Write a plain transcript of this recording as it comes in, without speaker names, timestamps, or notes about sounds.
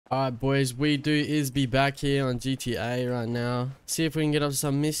Alright boys, we do is be back here on GTA right now. See if we can get up to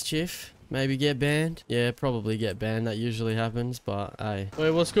some mischief. Maybe get banned. Yeah, probably get banned. That usually happens, but hey.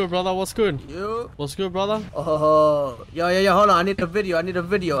 Wait, what's good, brother? What's good? You? What's good, brother? Oh, yo, hold on. I need a video. I need a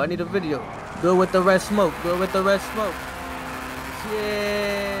video. Good with the red smoke.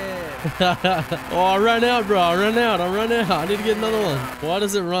 Yeah. Oh, I ran out, bro. I ran out. I need to get another one. Why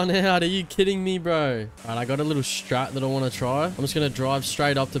does it run out? Are you kidding me, bro? Alright, I got a little strat that I want to try. I'm just going to drive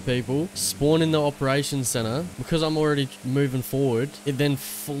straight up to people, spawn in the operations center. Because I'm already moving forward, it then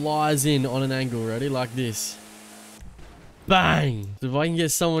flies in on an angle. Ready? Like this. Bang! So if I can get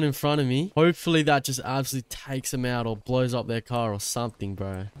someone in front of me, hopefully that just absolutely takes them out or blows up their car or something,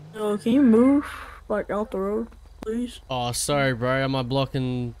 bro. Yo, can you move, like, out the road, please? Oh, sorry, bro. Am I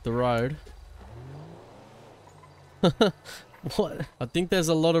blocking the road? What? I think there's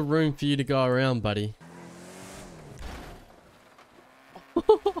a lot of room for you to go around, buddy.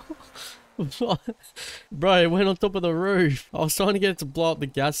 Bro, it went on top of the roof. I was trying to get it to blow up the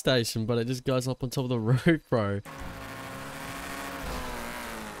gas station, but it just goes up on top of the roof, bro.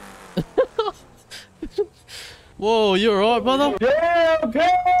 Whoa, you alright, brother? Yeah, okay.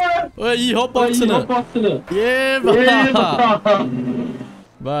 Wait, you hotboxing it? Yeah, brother.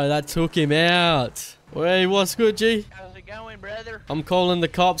 Bro, that took him out. Wait, what's good, G? How's it going, brother? I'm calling the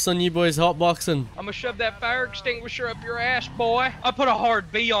cops on you boys hotboxing. I'm gonna shove that fire extinguisher up your ass, boy. I put a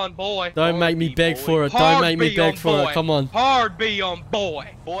hard B on boy. Don't make me beg for it. Don't make me beg for it. Come on. Hard B on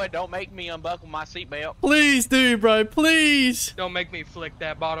boy. Boy, don't make me unbuckle my seatbelt. Please do, bro. Please. Don't make me flick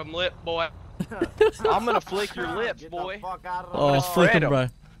that bottom lip, boy. I'm gonna flick your lips, boy. Oh, flick him, bro.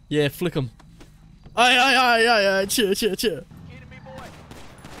 Yeah, flick him. Aye. Chill.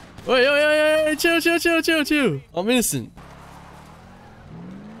 Wait, chill. I'm innocent.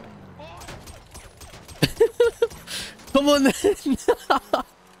 Come on, then.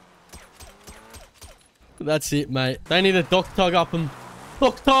 That's it, mate. They need a doc tug up him.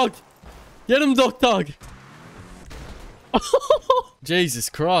 Doc tug. Get him, doc tug. Jesus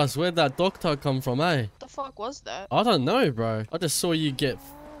Christ, where'd that doc tug come from, eh? What the fuck was that? I don't know, bro. I just saw you get...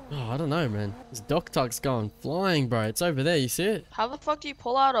 Oh, I don't know, man. This doc tug's going flying, bro. It's over there. You see it? How the fuck do you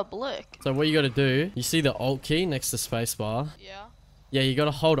pull out a blick? So what you got to do, you see the Alt key next to spacebar? Yeah. Yeah, you got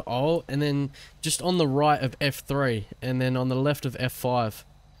to hold Alt and then just on the right of F3 and then on the left of F5.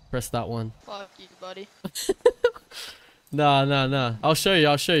 Press that one. Fuck you, buddy. Nah. I'll show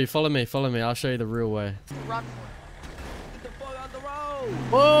you. Follow me. I'll show you the real way. Run.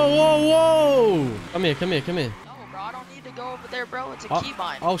 Whoa. Come here. No, bro, I don't need to go over there, bro. It's a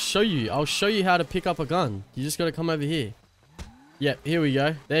keybind. I'll show you how to pick up a gun. You just got to come over here. Yep, here we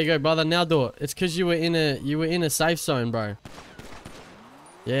go. There you go, brother. Now do it. It's because you were in a safe zone, bro.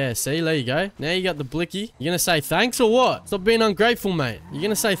 Yeah, see, there you go. Now you got the blicky. You gonna say thanks or what? Stop being ungrateful, mate. You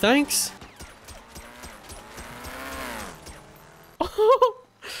gonna say thanks?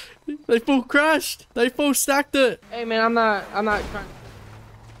 They full crashed. They full stacked it. Hey, man, I'm not trying.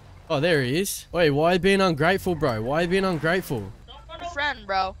 Oh, there he is. Wait, why are you being ungrateful, bro? Why are you being ungrateful? I'm a friend,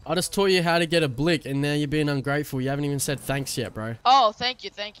 bro. I just taught you how to get a blick, and now you're being ungrateful. You haven't even said thanks yet, bro. Oh, thank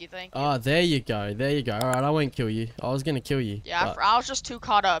you. Oh, there you go. All right, I won't kill you. I was gonna kill you. Yeah, but... I was just too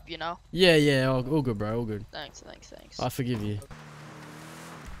caught up, you know? Yeah. All good, bro. All good. Thanks. I forgive you.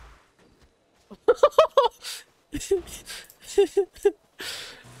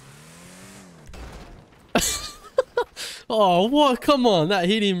 Oh, what? Come on. That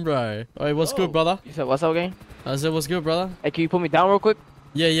hit him, bro. Wait, what's good, brother? You said, what's up, gang? I said, what's good, brother? Hey, can you put me down real quick?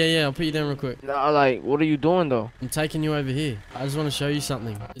 Yeah. I'll put you down real quick. Nah, like, what are you doing, though? I'm taking you over here. I just want to show you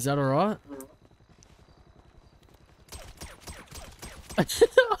something. Is that alright?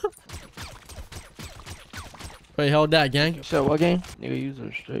 Wait, hold that, gang. So what, gang? Nigga, use a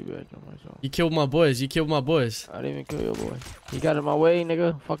straight badge on myself. You killed my boys. I didn't even kill your boy. He got in my way,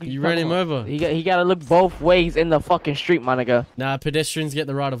 nigga. Fuck You ran him over. He gotta look both ways in the fucking street, my nigga. Nah, pedestrians get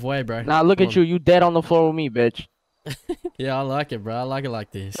the right of way, bro. Nah, look at you. You dead on the floor with me, bitch. Yeah, I like it, bro. I like it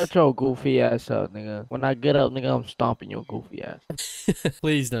like this. Shut your goofy ass up, nigga. When I get up, nigga, I'm stomping your goofy ass.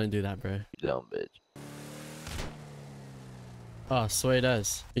 Please don't do that, bro. You dumb bitch. Oh, sweet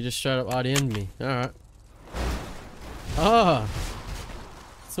as. He just straight up RDM'd me. Alright. Oh.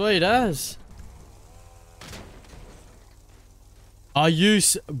 Sweet as.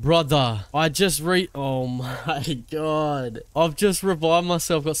 Brother. Oh my god. I've just revived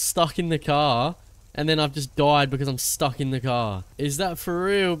myself, got stuck in the car. And then I've just died because I'm stuck in the car. Is that for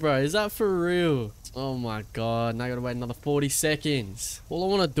real, bro? Is that for real? Oh my god, now I gotta wait another 40 seconds. All I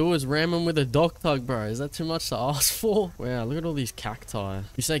want to do is ram him with a doc tug, bro. Is that too much to ask for? Wow, look at all these cacti.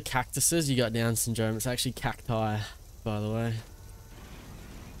 You say cactuses, you got Down syndrome. It's actually cacti, by the way.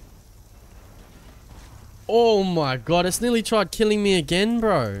 Oh my god, it's nearly tried killing me again,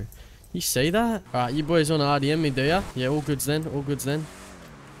 bro. You see that? Alright, you boys want to RDM me, do ya? Yeah, all goods then. All goods then.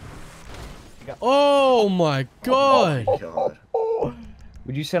 Oh my god. Oh, God.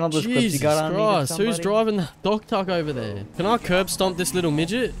 Would you send all those clips you Jesus got on me to Christ, somebody? who's driving the dog tuck over there? Can I curb stomp this little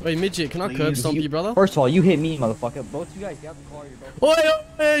midget? Wait, midget, can I curb stomp you, brother? First of all, you hit me, motherfucker. Both you guys got the car. You're both...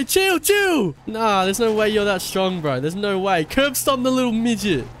 Oi, oi, chill, chill! Nah, there's no way you're that strong, bro. There's no way. Curb stomp the little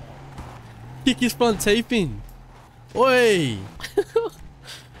midget. Kick his front teeth in. Oi!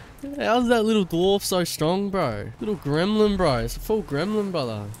 How's that little dwarf so strong, bro? Little gremlin, bro. It's a full gremlin,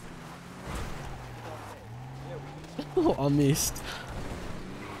 brother. Oh, I missed.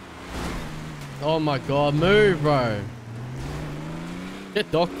 Oh my god, move, bro.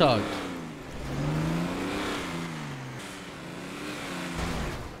 Get dog tugged.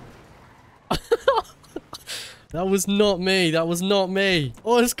 That was not me. That was not me.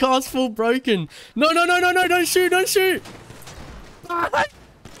 Oh, this car's full broken. No, no, no, no, no. Don't shoot. Don't shoot.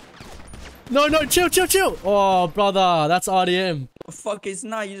 No, no. Chill, chill, chill. Oh, brother. That's RDM. The fuck it's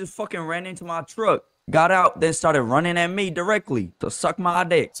not. You just fucking ran into my truck. Got out, then started running at me directly to suck my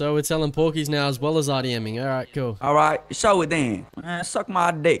dick. So we're selling porkies now as well as RDMing. All right, cool. All right, show it then. Man, suck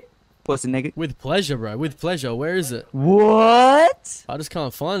my dick, pussy nigga. With pleasure, bro. With pleasure. Where is it? What? I just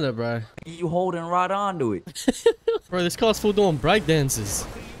can't find it, bro. You holding right onto it. Bro, this car's full doing break dances.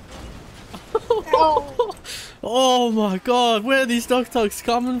 Oh my god, where are these dog tugs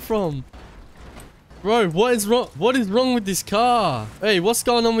coming from? Bro, what is wrong? What is wrong with this car? Hey, what's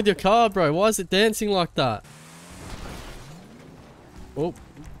going on with your car, bro? Why is it dancing like that? Oh,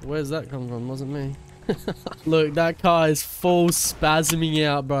 where's that come from? Wasn't me. Look, that car is full spasming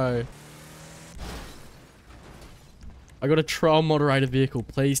out, bro. I got a trial moderator vehicle.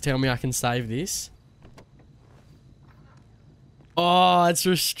 Please tell me I can save this. Oh, it's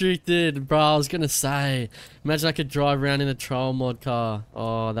restricted, bro. I was gonna say, imagine I could drive around in a trial mod car.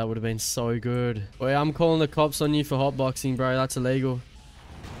 Oh, that would have been so good. Wait, I'm calling the cops on you for hotboxing, bro. That's illegal.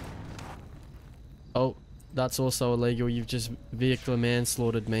 Oh, that's also illegal. You've just vehicular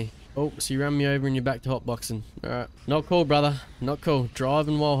manslaughtered me. Oh, so you ran me over and you're back to hotboxing. Alright. Not cool, brother. Not cool.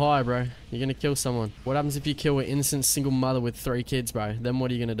 Driving while high, bro. You're gonna kill someone. What happens if you kill an innocent single mother with 3 kids, bro? Then what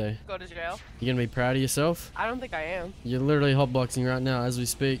are you gonna do? Go to jail. You gonna be proud of yourself? I don't think I am. You're literally hotboxing right now as we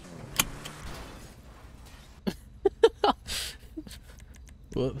speak.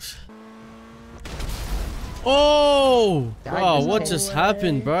 Whoops. Oh! Bro, what just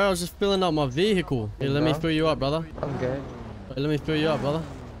happened, bro? I was just filling up my vehicle. Here, let me fill you up, brother. I'm good. Wait, let me fill you up, brother.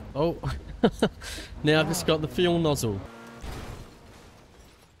 Oh. Now I've just got the fuel nozzle.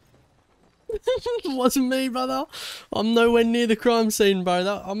 It wasn't me, brother. I'm nowhere near the crime scene,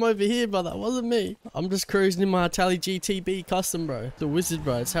 bro. I'm over here, brother. It wasn't me. I'm just cruising in my Itali GTB custom, bro. The wizard,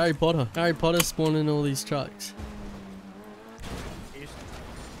 bro. It's Harry Potter. Harry Potter spawning all these trucks.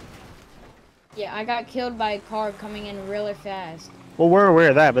 Yeah, I got killed by a car coming in really fast. Well, we're aware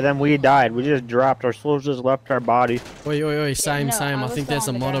of that, but then we died. We just dropped. Our souls just left our bodies. Oi, oi, oi. Same, no, same. I I was think still there's a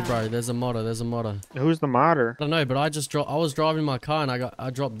on the modder, ground. bro. There's a modder. There's a modder. Who's the modder? I don't know, but I was driving my car and I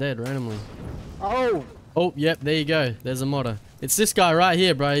dropped dead randomly. Oh! Oh, yep, there you go. There's a modder. It's this guy right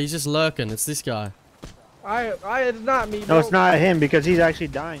here, bro. He's just lurking. It's this guy. It's not me, No, it's not him because he's actually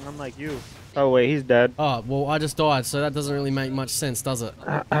dying, unlike you. Oh, wait, he's dead. Oh, well, I just died, so that doesn't really make much sense, does it?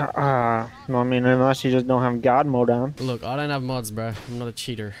 No, I mean, unless you just don't have God mode on. Look, I don't have mods, bro. I'm not a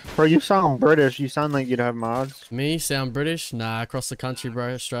cheater. Bro, you sound British. You sound like you'd have mods. Me? Sound British? Nah, across the country,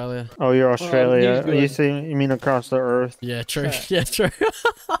 bro. Australia. Oh, you're Australia. New Zealand. You mean across the earth? Yeah, true. Yeah, true.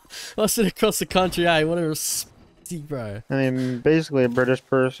 I said across the country, hey, what a respect, bro. I mean, basically a British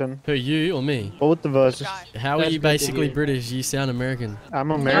person. Who, you or me? Both of us. Guy. How are you basically British? You sound American.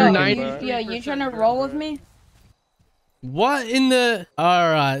 I'm American. Yeah, you trying to roll with me? What in the...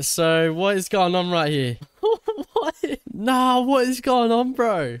 Alright, so what is going on right here? What? Nah, what is going on,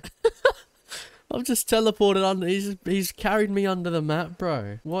 bro? I've just teleported under... He's carried me under the map,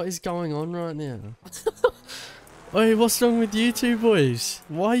 bro. What is going on right now? Wait, what's wrong with you two boys?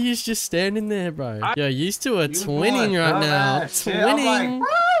 Why are you just standing there, bro? Yo, you two are twinning right now. Twinning!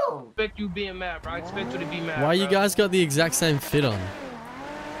 I expect you being mad, bro. I expect you to be mad. Why you guys got the exact same fit on?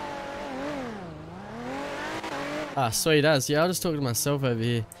 Ah, sweet as. Yeah, I'll just talk to myself over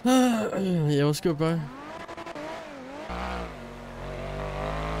here. Yeah, what's good, bro?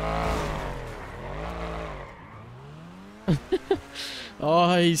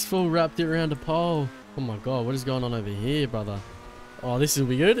 Oh, he's full wrapped it around a pole. Oh my god, what is going on over here, brother? Oh, this will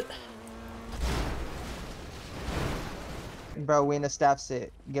be good. Bro, we in a staff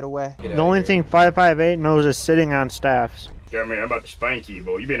sit. Get away. The only thing 558 knows is sitting on staffs. Jeremy, I'm about to spank you,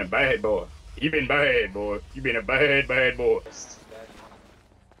 boy. You been a bad boy. You been bad, boy. You been a bad, bad boy.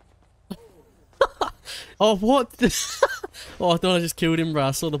 Oh, what? Oh, I thought I just killed him, bro.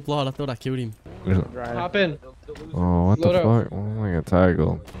 I saw the blood. I thought I killed him. Hop in. Oh, what the fuck? Oh my god,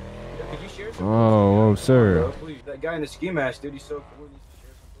 tackled. Oh, sir. That guy in the ski mask, dude, he's so cool.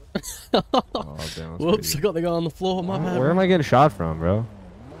 Oh, damn, Whoops, I got the guy on the floor. My bad. Where am I getting shot from, bro?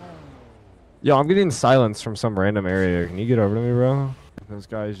 Yo, I'm getting silence from some random area. Can you get over to me, bro? Those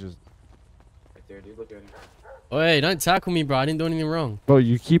guys just... Right there, dude, look at him. Oh, hey, don't tackle me, bro. I didn't do anything wrong. Bro,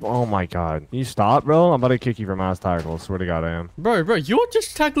 you keep... Oh my god. Can you stop, bro? I'm about to kick you from ass tackle. Swear to god I am. Bro, you're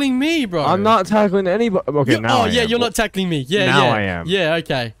just tackling me, bro. I'm not tackling anybody. Okay, now I am. Oh, yeah, you're not tackling me. Yeah, now yeah. I am. Yeah,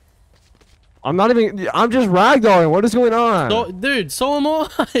 okay. I'm not even... I'm just ragdolling. What is going on? So, dude, so am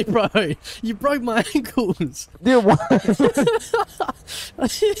I, bro. You broke my ankles. Dude, what?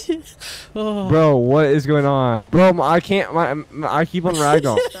 Oh. Bro, what is going on? Bro, I can't... I keep on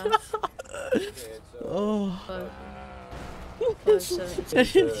ragdolling. Oh. Yo,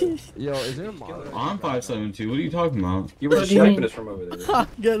 is there a monitor? I'm 5'7" What are you talking about? You were sniping us from over there.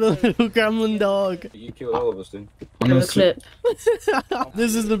 Get the little gremlin dog. You killed all of us, dude. Have a clip.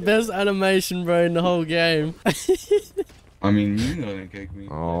 This is the best animation, bro, in the whole game. I mean, you gonna kick me.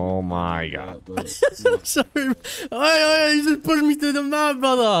 Oh my god. I'm sorry. Oh, he just pushed me through the map,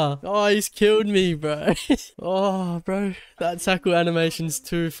 brother. Oh, he's killed me, bro. Oh, bro. That tackle animation's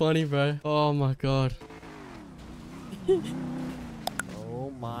too funny, bro. Oh my god.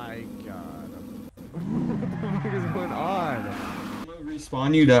 Oh my god. What is going on? I'm gonna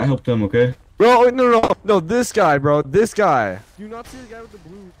respawn you. That helped them, okay? Bro, no, this guy, bro, this guy. Do you not see the guy with the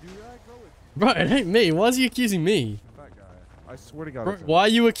blue do-rag, bro? Bro, it ain't me. Why is he accusing me? That guy. I swear to god. Bro, why are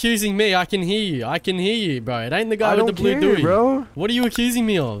you accusing me? I can hear you. I can hear you, bro. It ain't the guy with the blue care, dewey. Bro. What are you accusing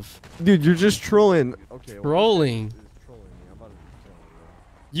me of? Dude, you're just trolling. Okay. Trolling.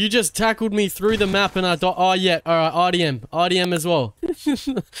 You just tackled me through the map and I thought, oh yeah, alright, RDM as well.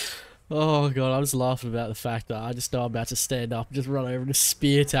 Oh god, I'm just laughing about the fact that I just know I'm about to stand up, just run over and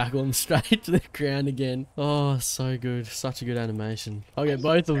spear tackle him straight to the ground again. Oh, so good. Such a good animation. I'll get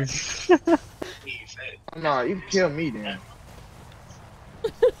both of them. Nah, you can kill me then.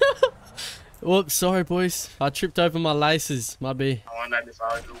 Whoops, sorry boys. I tripped over my laces. My B. 195,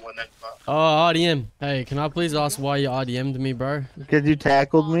 195. Oh, RDM. Hey, can I please ask why you RDM'd me, bro? Because you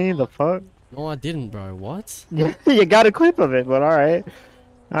tackled me, the fuck? No, I didn't, bro. What? You got a clip of it, but alright.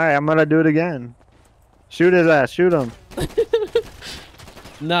 Alright, I'm gonna do it again. Shoot his ass, shoot him.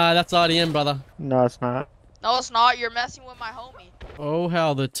 Nah, that's RDM, brother. No, it's not. No, it's not. You're messing with my homie. Oh,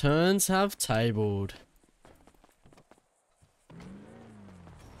 how the turns have tabled.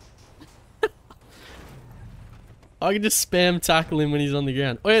 I can just spam tackle him when he's on the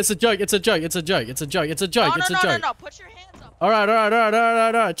ground. Oh, yeah, it's a joke. It's a joke. It's a joke. It's a joke. It's a joke. It's a joke. No. Put your hands up. All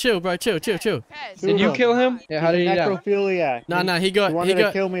right. Chill, bro. Chill. Okay, Did you kill him? Yeah, how did he die? Necrophiliac. No, he got. He wanted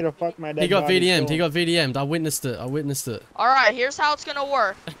to kill me to fuck my dead He got body, VDM'd. so- He got VDM'd. I witnessed it. All right, here's how it's gonna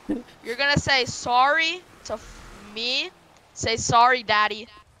work. You're gonna say sorry to me. Say sorry, daddy.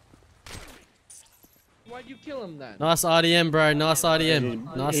 Why'd you kill him then? Nice RDM, bro. Nice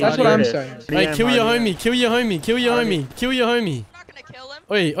RDM. Nice That's RDM. what I'm saying. Hey, kill your homie. Kill your homie. Kill your homie. Kill your homie. I'm not gonna kill him.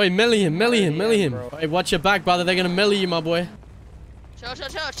 Oi, melee him. Hey, watch your back, brother. They're gonna melee you, my boy. Chill.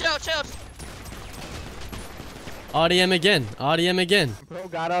 RDM again. Bro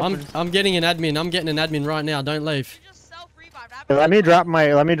got up I'm getting an admin. I'm getting an admin right now. Don't leave. You just self-revived. Let me drop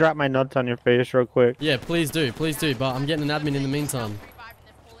my nuts on your face real quick. Yeah, please do. But I'm getting an admin in the meantime.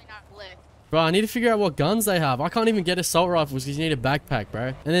 Bro, I need to figure out what guns they have. I can't even get assault rifles because you need a backpack,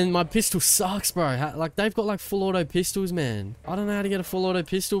 bro. And then my pistol sucks, bro. Like, they've got, like, full auto pistols, man. I don't know how to get a full auto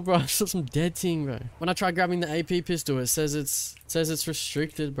pistol, bro. It's some dead thing, bro. When I try grabbing the AP pistol, it says it's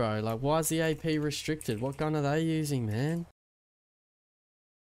restricted, bro. Like, why is the AP restricted? What gun are they using, man?